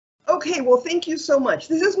Okay, well, thank you so much.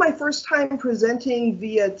 This is my first time presenting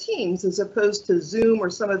via Teams as opposed to Zoom or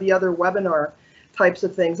some of the other webinar types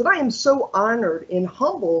of things. And I am so honored and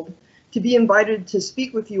humbled to be invited to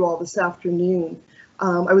speak with you all this afternoon.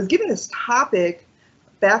 I was given this topic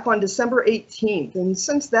back on December 18th. And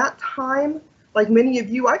since that time, like many of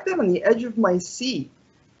you, I've been on the edge of my seat,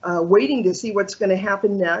 waiting to see what's going to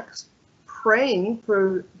happen next, praying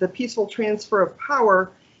for the peaceful transfer of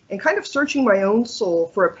power, and kind of searching my own soul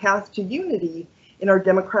for a path to unity in our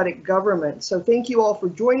democratic government. So thank you all for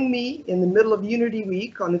joining me in the middle of Unity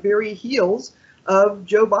Week on the very heels of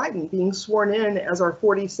Joe Biden being sworn in as our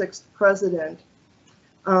 46th president.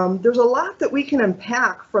 There's a lot that we can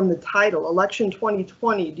unpack from the title, Election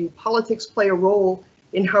 2020, Do Politics Play a Role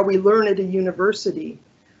in How We Learn at a University?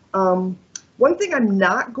 One thing I'm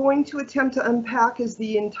not going to attempt to unpack is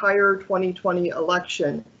the entire 2020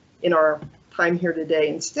 election in our time here today.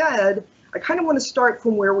 Instead, I kind of want to start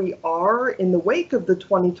from where we are in the wake of the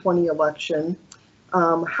 2020 election,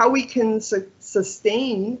 how we can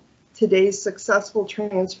sustain today's successful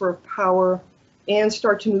transfer of power and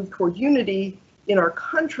start to move toward unity in our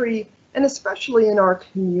country and especially in our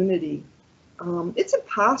community. It's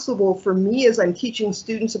impossible for me, as I'm teaching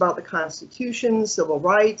students about the Constitution, civil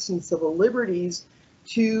rights, and civil liberties,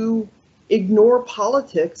 to ignore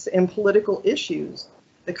politics and political issues.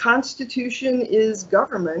 The Constitution is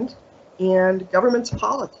government, and government's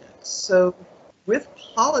politics. So with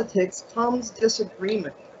politics comes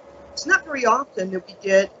disagreement. It's not very often that we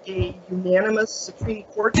get a unanimous Supreme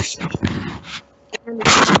Court decision, and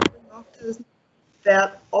it's not very often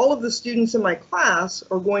that all of the students in my class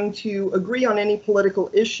are going to agree on any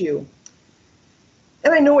political issue.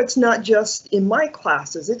 And I know it's not just in my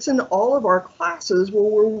classes, it's in all of our classes where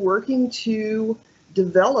we're working to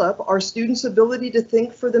develop our students' ability to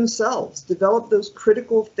think for themselves, develop those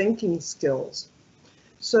critical thinking skills.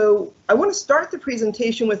 So I want to start the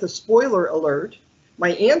presentation with a spoiler alert.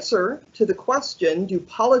 My answer to the question, do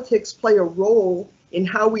politics play a role in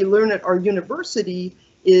how we learn at our university,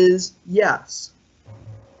 is yes.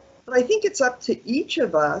 But I think it's up to each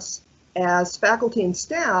of us as faculty and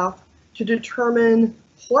staff to determine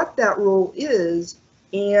what that role is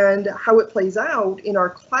and how it plays out in our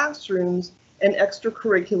classrooms and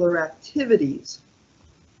extracurricular activities.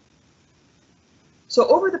 So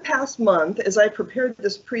over the past month, as I prepared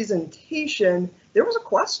this presentation, there was a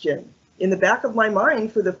question in the back of my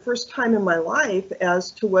mind for the first time in my life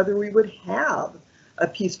as to whether we would have a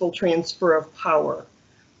peaceful transfer of power.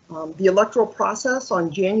 The electoral process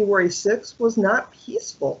on January 6th was not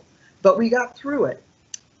peaceful, but we got through it.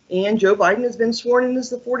 And Joe Biden has been sworn in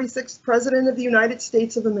as the 46th president of the United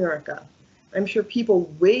States of America. I'm sure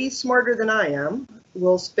people way smarter than I am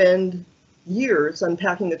will spend years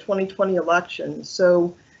unpacking the 2020 election.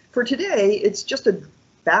 So for today, it's just a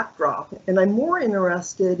backdrop, and I'm more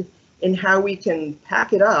interested in how we can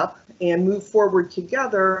pack it up and move forward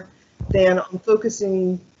together than on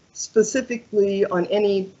focusing specifically on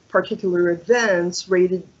any particular events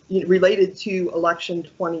related to election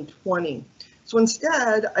 2020. So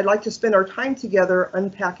instead, I'd like to spend our time together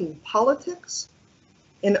unpacking politics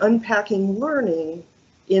and unpacking learning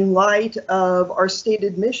in light of our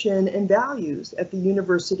stated mission and values at the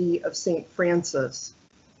University of St. Francis.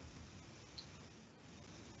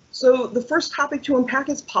 So the first topic to unpack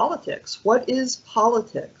is politics. What is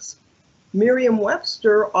politics?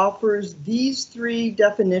 Merriam-Webster offers these three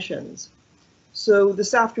definitions. So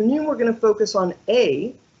this afternoon, we're going to focus on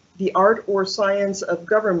A, the art or science of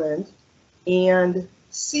government, and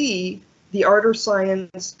C, the art or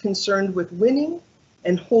science concerned with winning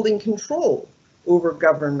and holding control over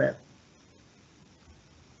government.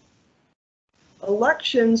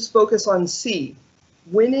 Elections focus on C,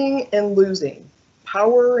 winning and losing,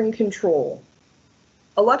 power and control.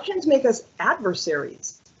 Elections make us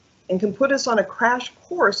adversaries and can put us on a crash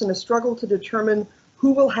course in a struggle to determine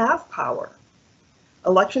who will have power.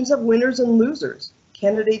 Elections have winners and losers.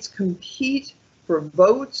 Candidates compete for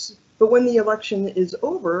votes, but when the election is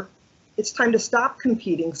over, it's time to stop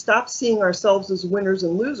competing, stop seeing ourselves as winners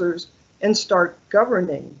and losers, and start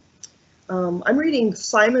governing. I'm reading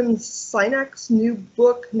Simon Sinek's new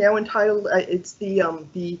book, now entitled, it's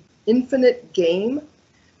the Infinite Game.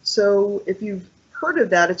 So if you've heard of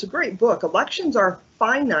that, it's a great book. Elections are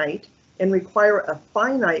finite and require a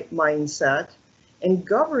finite mindset, and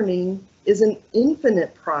governing is an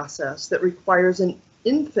infinite process that requires an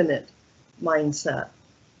infinite mindset.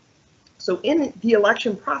 So in the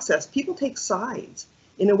election process, people take sides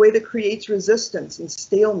in a way that creates resistance and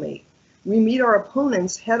stalemate. We meet our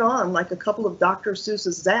opponents head on like a couple of Dr.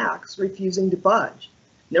 Seuss's Zacks refusing to budge.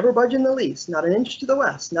 Never budge in the least, not an inch to the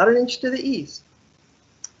west, not an inch to the east.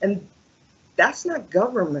 And that's not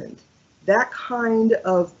government. That kind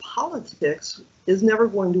of politics is never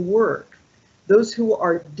going to work. Those who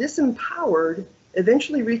are disempowered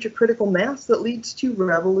eventually reach a critical mass that leads to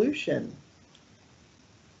revolution.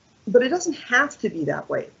 But it doesn't have to be that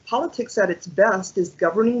way. Politics at its best is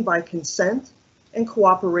governing by consent and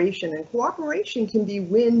cooperation can be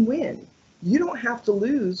win-win. You don't have to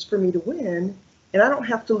lose for me to win, and I don't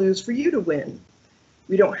have to lose for you to win.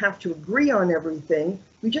 We don't have to agree on everything.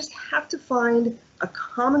 We just have to find a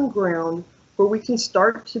common ground where we can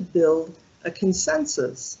start to build a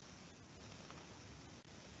consensus.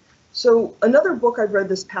 So another book I've read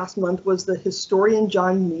this past month was the historian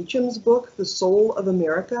John Meacham's book, The Soul of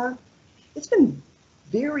America. It's been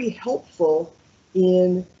very helpful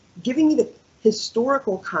in giving me the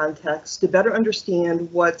historical context to better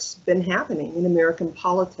understand what's been happening in American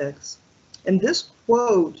politics. And this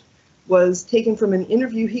quote was taken from an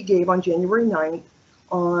interview he gave on January 9th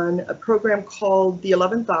on a program called The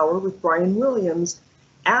 11th Hour with Brian Williams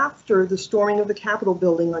after the storming of the Capitol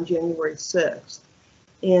building on January 6th.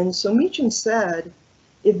 And so Meacham said,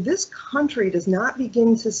 if this country does not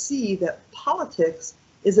begin to see that politics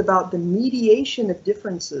is about the mediation of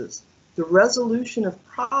differences, the resolution of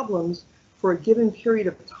problems for a given period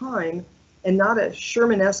of time, and not a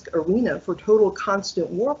Sherman-esque arena for total constant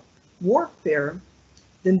warfare,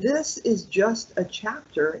 then this is just a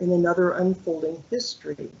chapter in another unfolding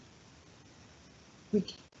history. We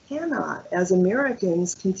cannot, as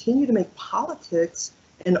Americans, continue to make politics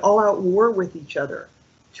an all-out war with each other,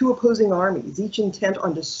 two opposing armies, each intent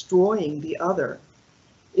on destroying the other.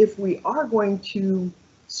 If we are going to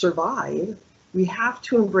survive, we have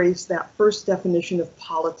to embrace that first definition of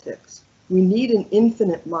politics. We need an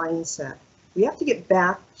infinite mindset. We have to get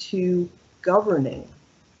back to governing.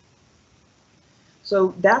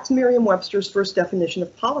 So that's Merriam-Webster's first definition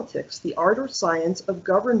of politics, the art or science of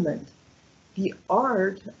government, the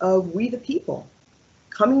art of we the people,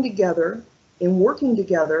 coming together and working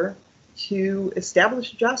together to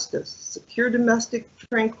establish justice, secure domestic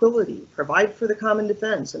tranquility, provide for the common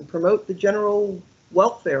defense, and promote the general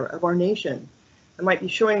welfare of our nation. I might be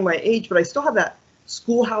showing my age, but I still have that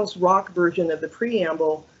Schoolhouse Rock version of the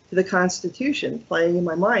preamble to the Constitution playing in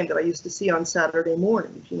my mind that I used to see on Saturday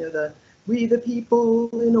mornings. You know, the "We the people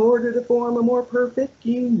in order to form a more perfect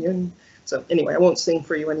union." So anyway, I won't sing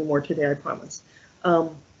for you anymore today, I promise.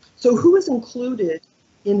 So who is included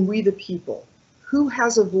in We the People? Who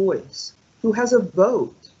has a voice? Who has a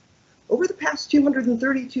vote? Over the past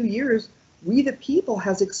 232 years, We the People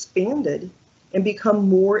has expanded and become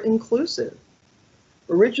more inclusive.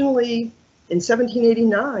 Originally, in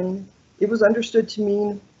 1789, it was understood to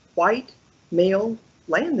mean white male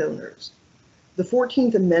landowners. The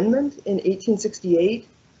 14th Amendment in 1868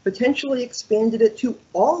 potentially expanded it to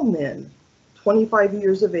all men 25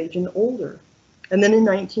 years of age and older. And then in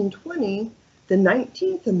 1920, the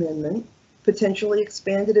 19th Amendment potentially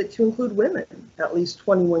expanded it to include women at least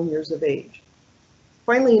 21 years of age.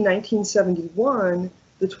 Finally, in 1971,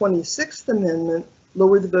 the 26th Amendment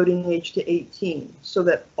lowered the voting age to 18 so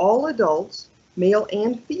that all adults, male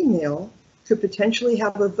and female, could potentially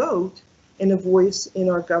have a vote and a voice in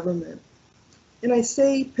our government. And I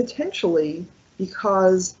say potentially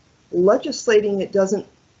because legislating it doesn't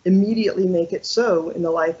immediately make it so in the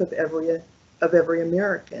life of every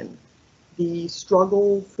American. The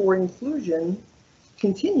struggle for inclusion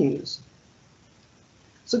continues.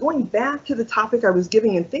 So going back to the topic I was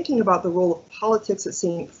giving and thinking about the role of politics at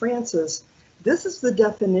St. Francis, this is the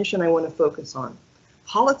definition I want to focus on.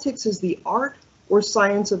 Politics is the art or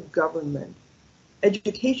science of government.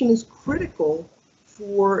 Education is critical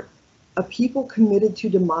for a people committed to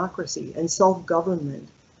democracy and self-government.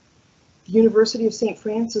 The University of St.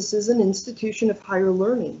 Francis is an institution of higher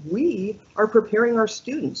learning. We are preparing our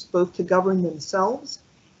students both to govern themselves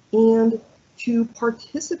and to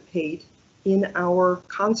participate in our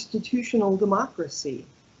constitutional democracy.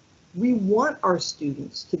 We want our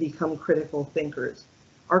students to become critical thinkers.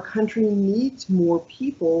 Our country needs more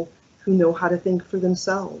people who know how to think for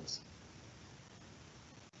themselves.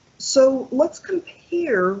 So let's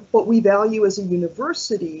compare what we value as a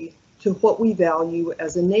university to what we value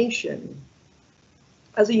as a nation.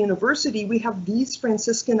 As a university, we have these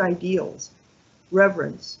Franciscan ideals: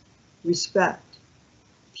 reverence, respect,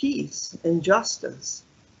 peace, and justice.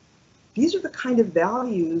 These are the kind of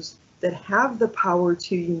values that have the power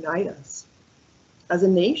to unite us. As a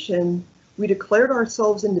nation, we declared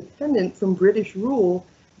ourselves independent from British rule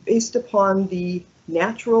based upon the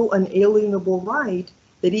natural, unalienable right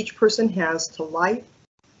that each person has to life,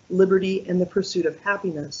 liberty, and the pursuit of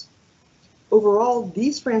happiness. Overall,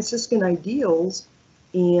 these Franciscan ideals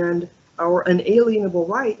and our unalienable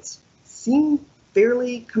rights seem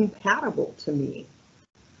fairly compatible to me.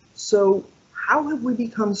 So how have we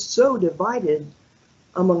become so divided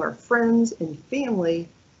among our friends and family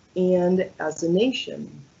and as a nation?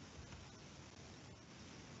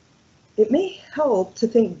 It may help to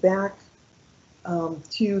think back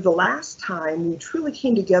to the last time we truly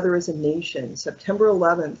came together as a nation, September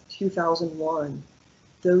 11th, 2001.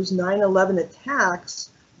 Those 9/11 attacks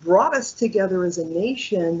brought us together as a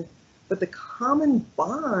nation, but the common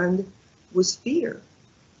bond was fear,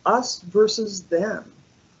 us versus them.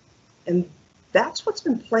 And that's what's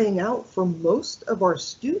been playing out for most of our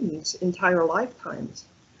students' entire lifetimes.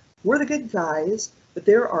 We're the good guys, but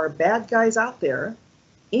there are bad guys out there,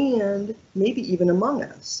 and maybe even among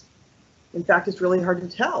us. In fact, it's really hard to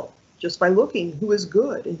tell just by looking who is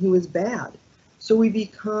good and who is bad. So we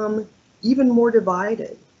become even more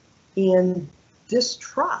divided and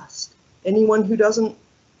distrust anyone who doesn't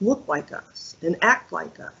look like us and act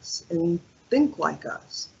like us and think like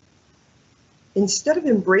us. Instead of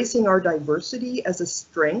embracing our diversity as a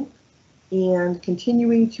strength and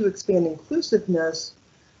continuing to expand inclusiveness,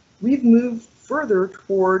 we've moved further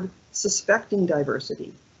toward suspecting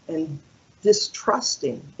diversity and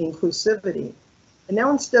distrusting inclusivity. And now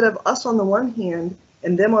instead of us on the one hand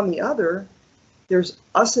and them on the other, there's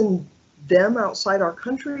us and them outside our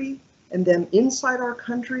country and them inside our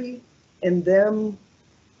country and them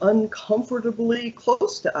uncomfortably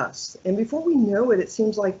close to us. And before we know it, it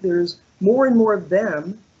seems like there's more and more of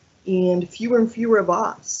them and fewer of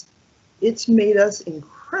us. It's made us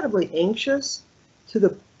incredibly anxious to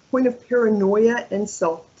the point of paranoia and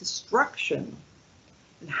self-destruction.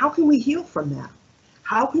 And how can we heal from that?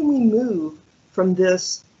 How can we move from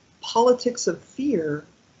this politics of fear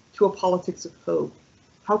to a politics of hope?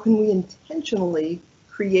 How can we intentionally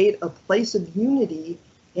create a place of unity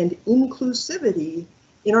and inclusivity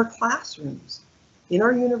in our classrooms, in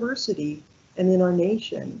our university, and in our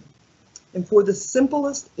nation? And for the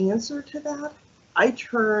simplest answer to that, I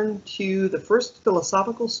turn to the first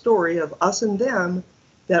philosophical story of us and them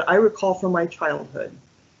that I recall from my childhood.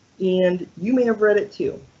 And you may have read it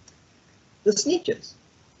too. The Sneetches,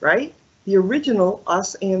 right? The original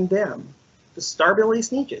us and them. The Starbelly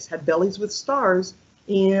Sneetches had bellies with stars,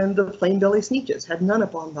 and the plain belly Sneetches had none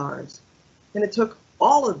upon theirs. And it took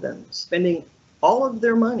all of them spending all of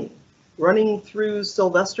their money running through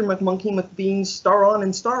Sylvester McMonkey McBean's star on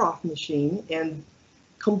and star off machine and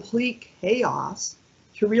complete chaos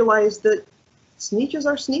to realize that Sneetches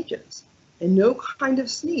are Sneetches, and no kind of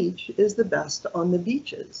Sneetch is the best on the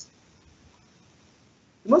beaches.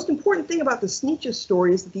 The most important thing about the Sneetches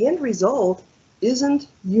story is that the end result isn't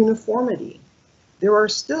uniformity. There are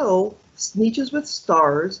still Sneetches with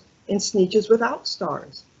stars and Sneetches without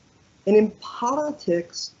stars. And in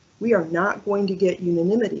politics, we are not going to get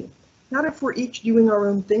unanimity, not if we're each doing our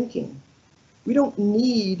own thinking. We don't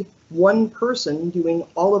need one person doing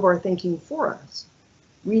all of our thinking for us.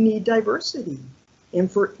 We need diversity,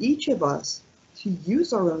 and for each of us to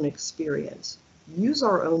use our own experience, use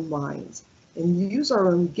our own minds, and use our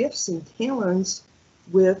own gifts and talents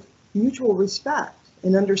with mutual respect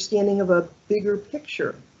and understanding of a bigger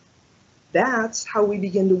picture. That's how we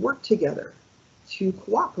begin to work together, to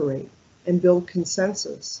cooperate and build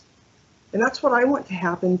consensus. And that's what I want to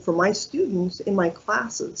happen for my students in my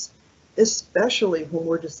classes, especially when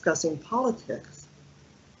we're discussing politics.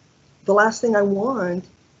 The last thing I want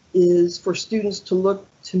is for students to look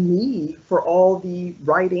to me for all the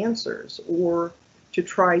right answers, or to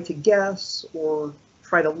try to guess or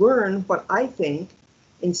try to learn what I think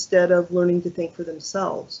instead of learning to think for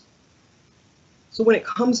themselves. So when it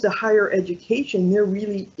comes to higher education, there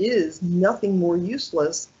really is nothing more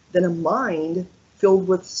useless than a mind filled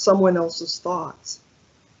with someone else's thoughts.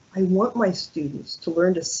 I want my students to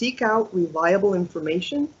learn to seek out reliable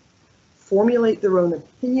information, formulate their own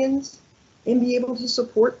opinions, and be able to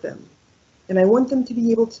support them. And I want them to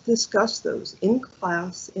be able to discuss those in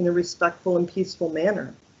class in a respectful and peaceful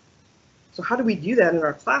manner. So how do we do that in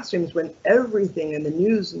our classrooms when everything in the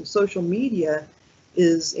news and social media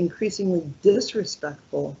is increasingly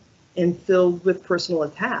disrespectful and filled with personal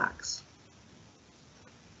attacks?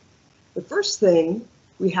 The first thing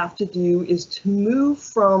we have to do is to move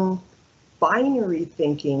from binary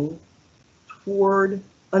thinking toward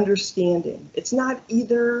understanding. It's not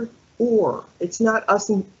either or. It's not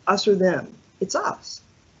us or them. It's us.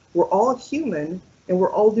 We're all human, and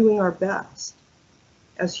we're all doing our best.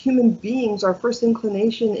 As human beings, our first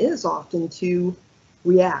inclination is often to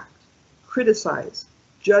react, criticize,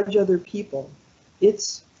 judge other people.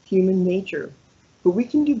 It's human nature. But we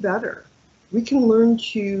can do better. We can learn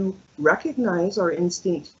to recognize our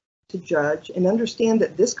instinct to judge and understand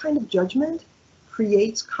that this kind of judgment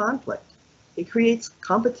creates conflict. It creates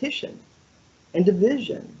competition and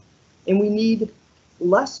division, and we need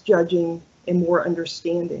less judging and more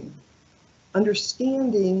understanding.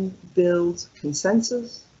 Understanding builds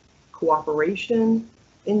consensus, cooperation,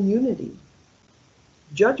 and unity.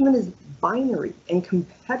 Judgment is binary and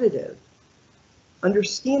competitive.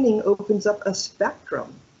 Understanding opens up a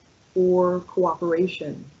spectrum for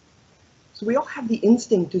cooperation. So we all have the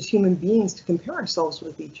instinct as human beings to compare ourselves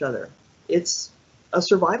with each other. It's a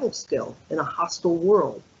survival skill in a hostile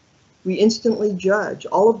world. We instantly judge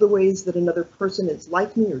all of the ways that another person is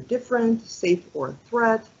like me or different, safe or a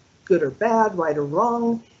threat, good or bad, right or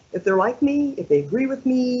wrong. If they're like me, if they agree with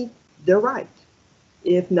me, they're right.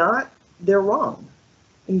 If not, they're wrong.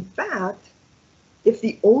 In fact, if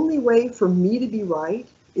the only way for me to be right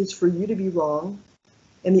is for you to be wrong,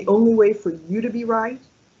 and the only way for you to be right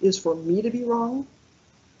is for me to be wrong,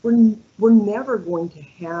 we're never going to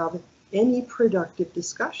have any productive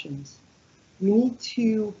discussions. We need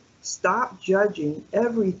to stop judging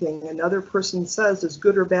everything another person says is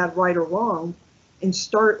good or bad, right or wrong, and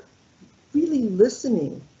start really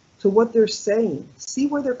listening to what they're saying, see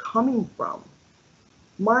where they're coming from.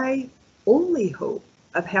 My only hope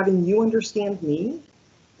of having you understand me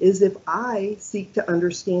is if I seek to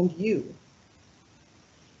understand you.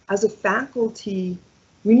 As a faculty,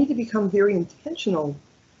 we need to become very intentional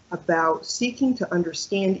about seeking to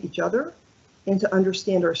understand each other and to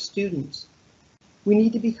understand our students. We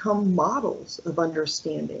need to become models of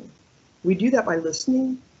understanding. We do that by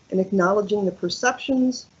listening and acknowledging the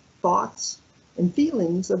perceptions, thoughts, and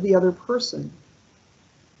feelings of the other person.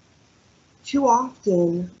 Too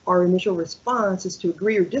often, our initial response is to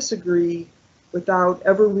agree or disagree without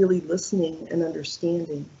ever really listening and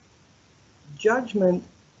understanding. Judgment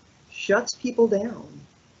shuts people down.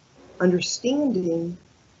 Understanding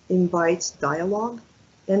invites dialogue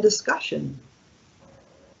and discussion.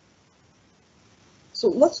 So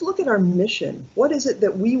let's look at our mission. What is it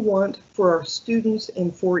that we want for our students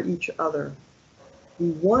and for each other? We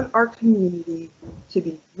want our community to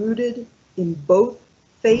be rooted in both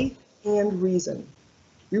faith and reason.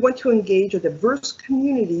 We want to engage a diverse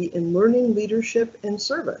community in learning, leadership, and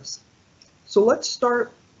service. So let's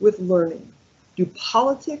start with learning. Do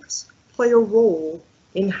politics play a role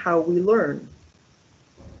in how we learn?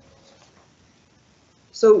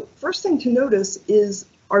 So first thing to notice is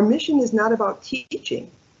our mission is not about teaching.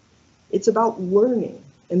 It's about learning.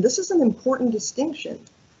 And this is an important distinction.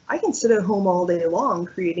 I can sit at home all day long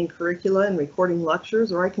creating curricula and recording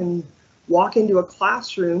lectures, or I can walk into a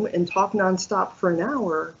classroom and talk nonstop for an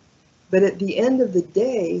hour. But at the end of the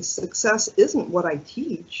day, success isn't what I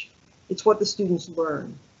teach, it's what the students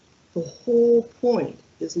learn. The whole point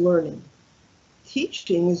is learning.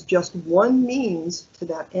 Teaching is just one means to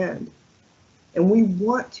that end. And we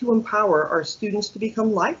want to empower our students to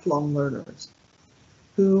become lifelong learners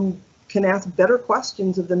who can ask better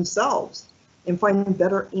questions of themselves and find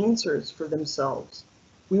better answers for themselves.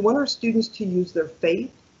 We want our students to use their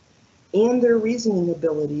faith and their reasoning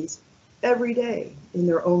abilities every day in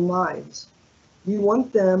their own lives. We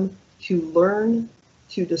want them to learn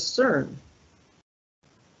to discern.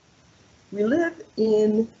 We live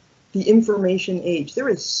in the information age. There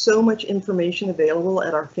is so much information available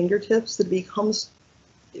at our fingertips that it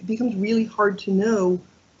becomes really hard to know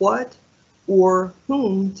what or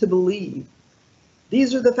whom to believe.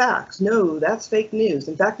 These are the facts. No, that's fake news.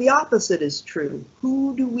 In fact, the opposite is true.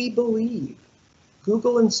 Who do we believe?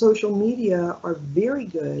 Google and social media are very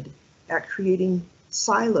good at creating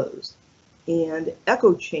silos and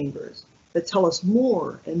echo chambers that tell us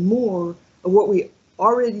more and more of what we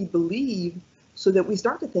already believe, so that we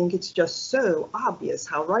start to think it's just so obvious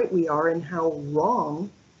how right we are and how wrong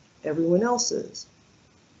everyone else is.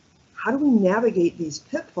 How do we navigate these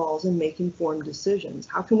pitfalls and make informed decisions?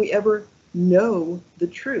 How can we ever know the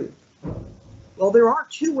truth? Well, there are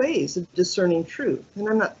two ways of discerning truth, and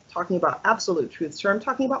I'm not talking about absolute truths here. I'm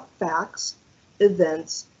talking about facts,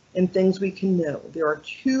 events, and things we can know. There are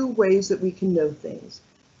two ways that we can know things,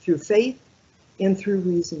 through faith and through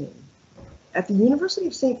reasoning. At the University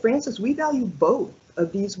of St. Francis, we value both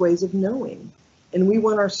of these ways of knowing, and we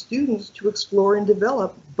want our students to explore and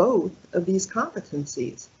develop both of these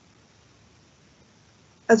competencies.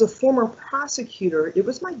 As a former prosecutor, it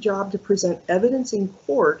was my job to present evidence in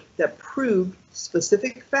court that proved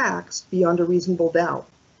specific facts beyond a reasonable doubt.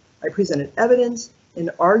 I presented evidence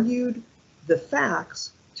and argued the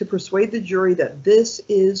facts to persuade the jury that this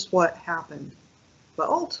is what happened. But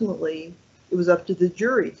ultimately, it was up to the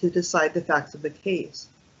jury to decide the facts of the case.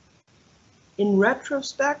 In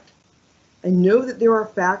retrospect, I know that there are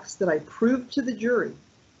facts that I proved to the jury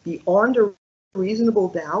beyond a reasonable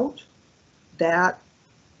doubt that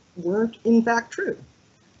weren't in fact true.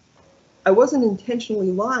 I wasn't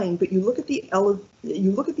intentionally lying, but you look at the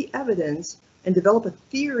evidence and develop a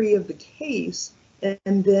theory of the case,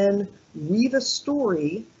 and then weave a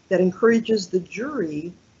story that encourages the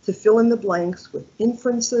jury to fill in the blanks with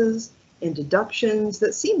inferences and deductions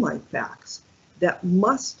that seem like facts that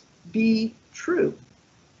must be true.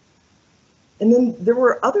 And then there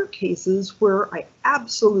were other cases where I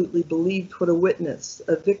absolutely believed what a witness,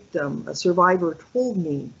 a victim, a survivor told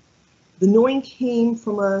me. The knowing came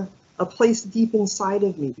from a place deep inside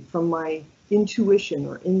of me, from my intuition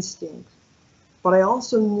or instinct. But I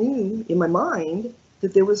also knew in my mind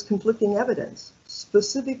that there was conflicting evidence,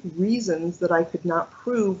 specific reasons that I could not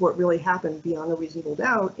prove what really happened beyond a reasonable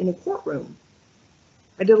doubt in a courtroom.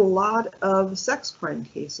 I did a lot of sex crime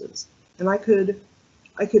cases, and I could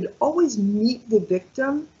always meet the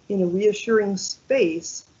victim in a reassuring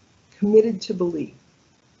space, committed to belief.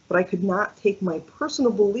 But I could not take my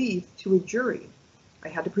personal belief to a jury. I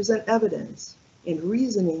had to present evidence and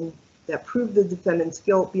reasoning that proved the defendant's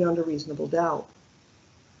guilt beyond a reasonable doubt.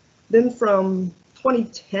 Then from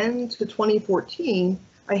 2010 to 2014,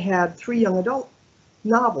 I had 3 young adult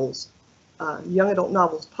novels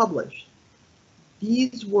published.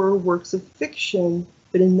 These were works of fiction,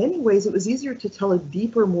 but in many ways it was easier to tell a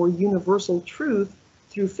deeper, more universal truth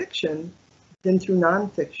through fiction than through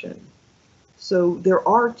nonfiction. So there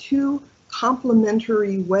are 2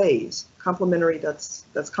 complementary ways. Complementary, that's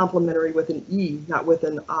complementary with an E, not with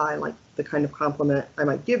an I, like the kind of compliment I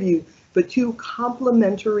might give you, but 2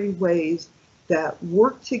 complementary ways that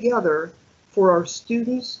work together for our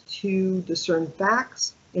students to discern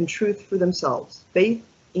facts and truth for themselves, faith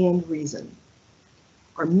and reason.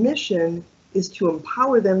 Our mission is to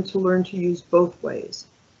empower them to learn to use both ways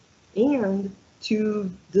and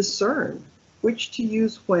to discern which to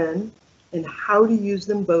use when and how to use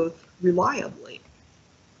them both reliably.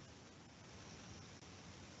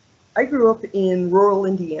 I grew up in rural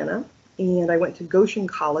Indiana, and I went to Goshen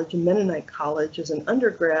College, a Mennonite college, as an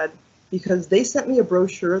undergrad because they sent me a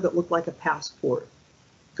brochure that looked like a passport.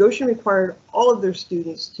 Goshen required all of their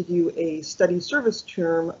students to do a study service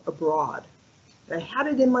term abroad. And I had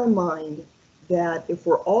it in my mind that if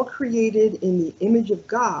we're all created in the image of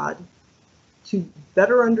God, to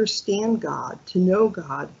better understand God, to know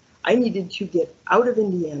God, I needed to get out of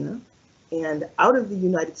Indiana and out of the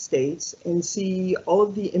United States and see all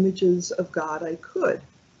of the images of God I could.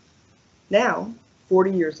 Now,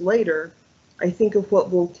 40 years later, I think of what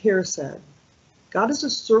Voltaire said. God is a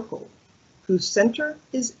circle whose center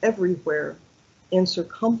is everywhere and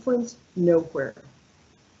circumference nowhere.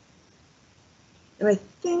 And I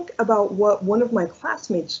think about what one of my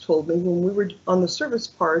classmates told me when we were on the service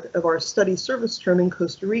part of our study service term in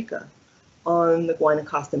Costa Rica on the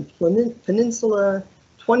Guanacaste Peninsula,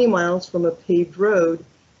 20 miles from a paved road,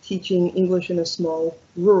 teaching English in a small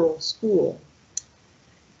rural school.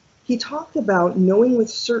 He talked about knowing with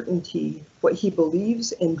certainty what he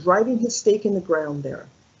believes and driving his stake in the ground there.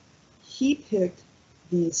 He picked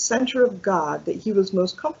the center of God that he was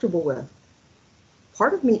most comfortable with.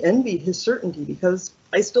 Part of me envied his certainty because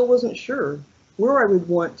I still wasn't sure where I would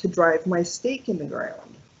want to drive my stake in the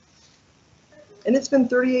ground. And it's been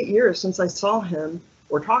 38 years since I saw him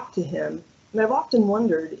or talked to him, and I've often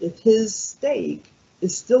wondered if his stake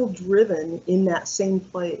is still driven in that same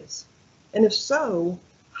place. And if so,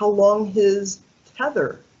 how long his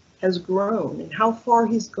tether has grown and how far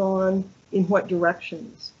he's gone in what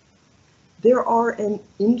directions. There are an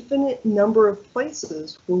infinite number of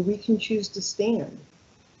places where we can choose to stand,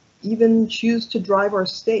 even choose to drive our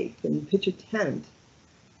stake and pitch a tent.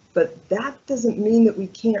 But that doesn't mean that we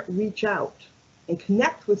can't reach out and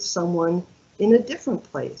connect with someone in a different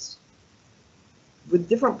place, with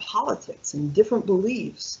different politics and different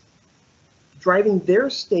beliefs, driving their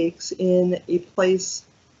stakes in a place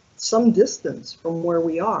some distance from where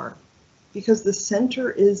we are, because the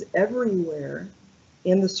center is everywhere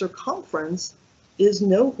and the circumference is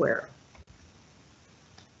nowhere.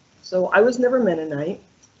 So I was never Mennonite,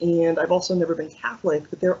 and I've also never been Catholic,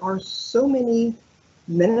 but there are so many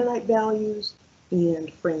Mennonite values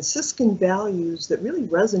and Franciscan values that really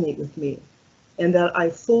resonate with me and that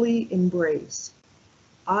I fully embrace.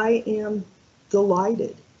 I am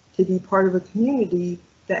delighted to be part of a community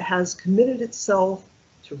that has committed itself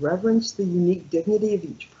to reverence the unique dignity of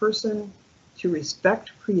each person, to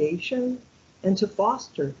respect creation, and to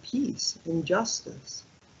foster peace and justice.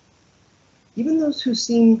 Even those who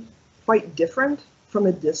seem quite different from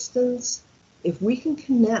a distance, if we can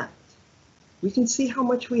connect, we can see how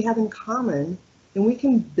much we have in common, and we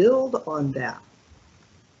can build on that.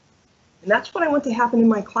 And that's what I want to happen in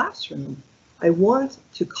my classroom. I want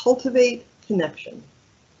to cultivate connection.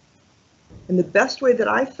 And the best way that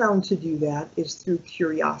I've found to do that is through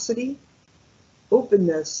curiosity,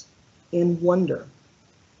 openness, and wonder.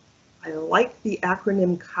 I like the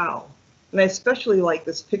acronym COW, and I especially like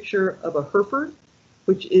this picture of a Hereford,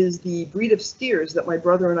 which is the breed of steers that my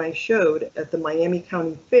brother and I showed at the Miami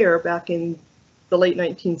County Fair back in the late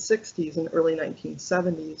 1960s and early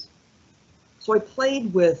 1970s. So I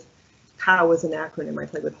played with COW as an acronym. I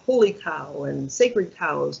played with holy cow and sacred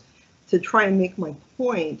cows to try and make my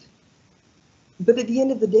point. But at the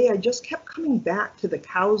end of the day, I just kept coming back to the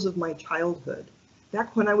cows of my childhood.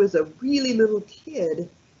 Back when I was a really little kid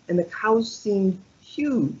and the cows seemed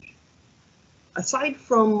huge. Aside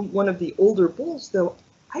from one of the older bulls, though,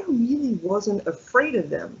 I really wasn't afraid of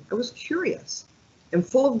them. I was curious and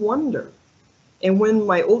full of wonder. And when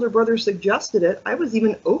my older brother suggested it, I was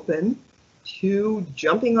even open to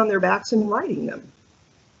jumping on their backs and riding them.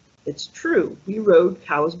 It's true, we rode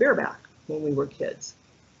cows bareback when we were kids.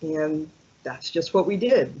 And that's just what we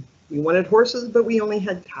did. We wanted horses, but we only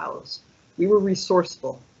had cows. We were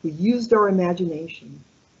resourceful. We used our imagination.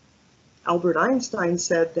 Albert Einstein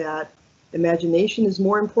said that imagination is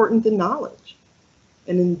more important than knowledge.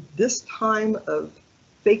 And in this time of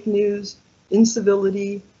fake news,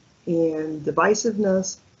 incivility, and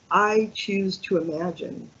divisiveness, I choose to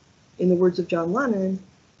imagine. In the words of John Lennon,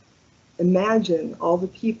 imagine all the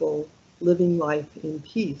people living life in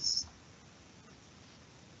peace.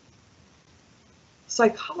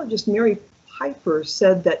 Psychologist Mary Piper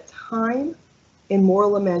said that time and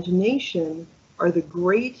moral imagination are the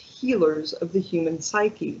great healers of the human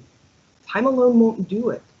psyche. Time alone won't do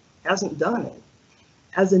it, hasn't done it.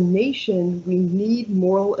 As a nation, we need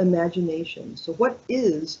moral imagination. So what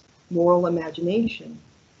is moral imagination?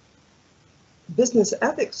 Business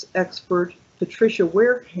ethics expert Patricia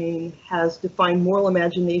Wehrhahn has defined moral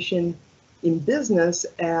imagination in business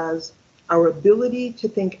as our ability to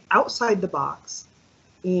think outside the box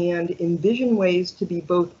and envision ways to be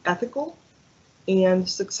both ethical and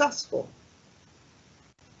successful.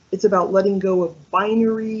 It's about letting go of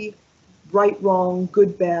binary, right, wrong,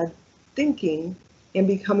 good, bad thinking and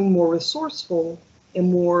becoming more resourceful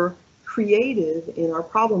and more creative in our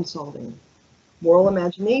problem solving. Moral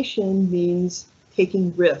imagination means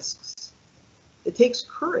taking risks. It takes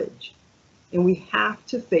courage, and we have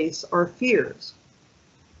to face our fears.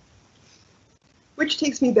 Which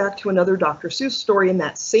takes me back to another Dr. Seuss story in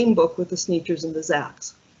that same book with the Sneetchers and the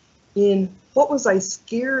Zacks. In What Was I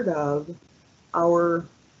Scared Of?, our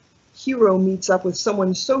hero meets up with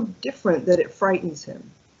someone so different that it frightens him.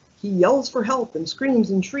 He yells for help and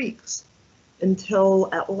screams and shrieks until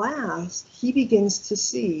at last he begins to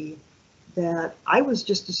see that I was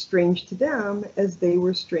just as strange to them as they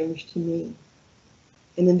were strange to me.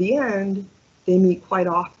 And in the end, they meet quite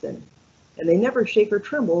often, and they never shake or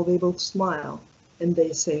tremble, they both smile, and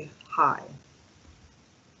they say hi.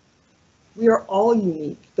 We are all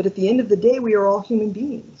unique, but at the end of the day, we are all human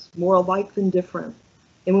beings, more alike than different.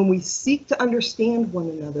 And when we seek to understand one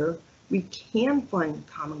another, we can find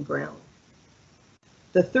common ground.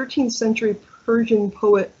 The 13th century Persian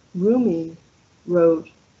poet Rumi wrote,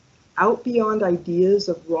 "Out beyond ideas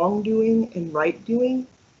of wrongdoing and right doing,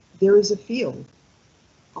 there is a field.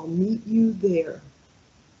 I'll meet you there."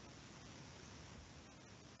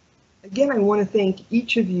 Again, I want to thank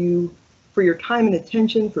each of you for your time and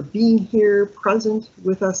attention, for being here present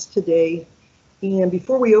with us today. And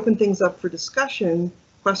before we open things up for discussion,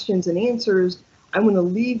 questions and answers, I want to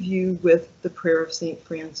leave you with the prayer of St.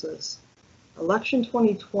 Francis. Election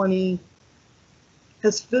 2020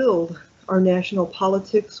 has filled our national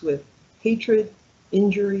politics with hatred,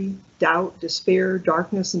 injury, doubt, despair,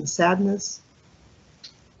 darkness, and sadness.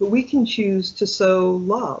 But we can choose to sow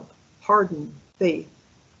love, pardon, faith,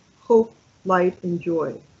 hope, light, and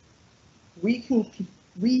joy. We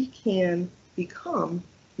can become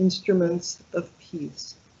instruments of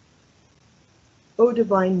peace. O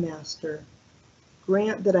Divine Master,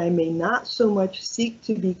 grant that I may not so much seek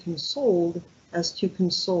to be consoled as to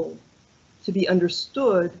console, to be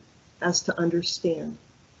understood as to understand,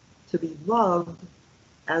 to be loved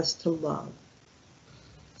as to love.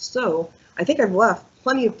 So I think I've left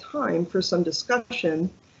plenty of time for some discussion.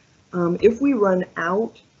 If we run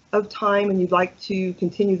out of time and you'd like to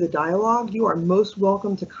continue the dialogue, you are most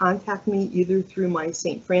welcome to contact me either through my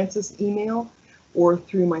St. Francis email or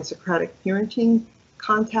through my Socratic Parenting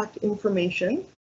contact information.